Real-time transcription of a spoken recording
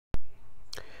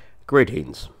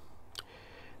Greetings.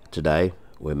 Today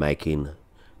we're making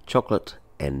chocolate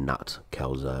and nut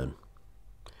calzone.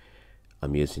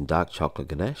 I'm using dark chocolate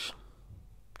ganache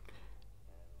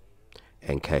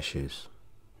and cashews.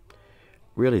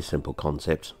 Really simple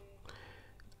concept.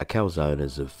 A calzone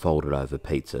is a folded over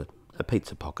pizza, a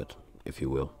pizza pocket if you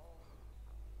will.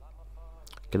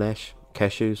 Ganache,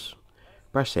 cashews,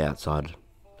 brush the outside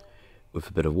with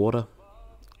a bit of water,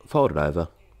 fold it over,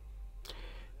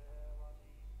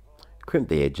 crimp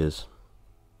the edges,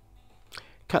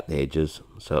 cut the edges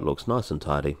so it looks nice and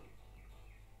tidy,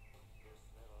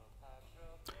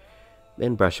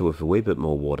 then brush it with a wee bit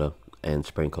more water and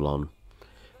sprinkle on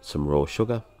some raw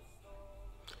sugar.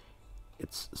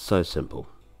 It's so simple,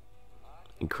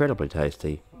 incredibly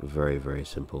tasty, very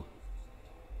simple.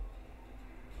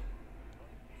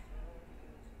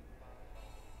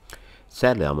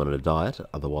 Sadly I'm on a diet,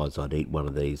 otherwise I'd eat one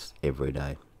of these every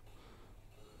day.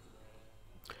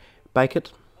 Bake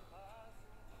it.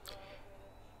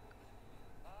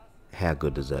 How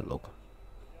good does that look?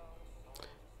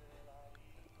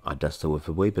 I dust it with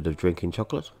a wee bit of drinking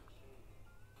chocolate.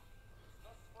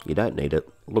 You don't need it,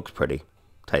 looks pretty,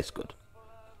 tastes good.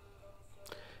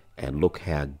 And look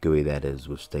how gooey that is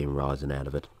with steam rising out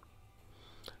of it.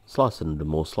 Slice it into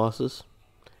more slices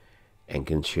and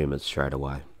consume it straight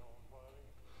away.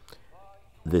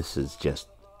 This is just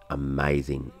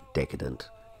amazing, decadent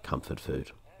comfort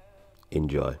food.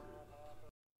 Enjoy.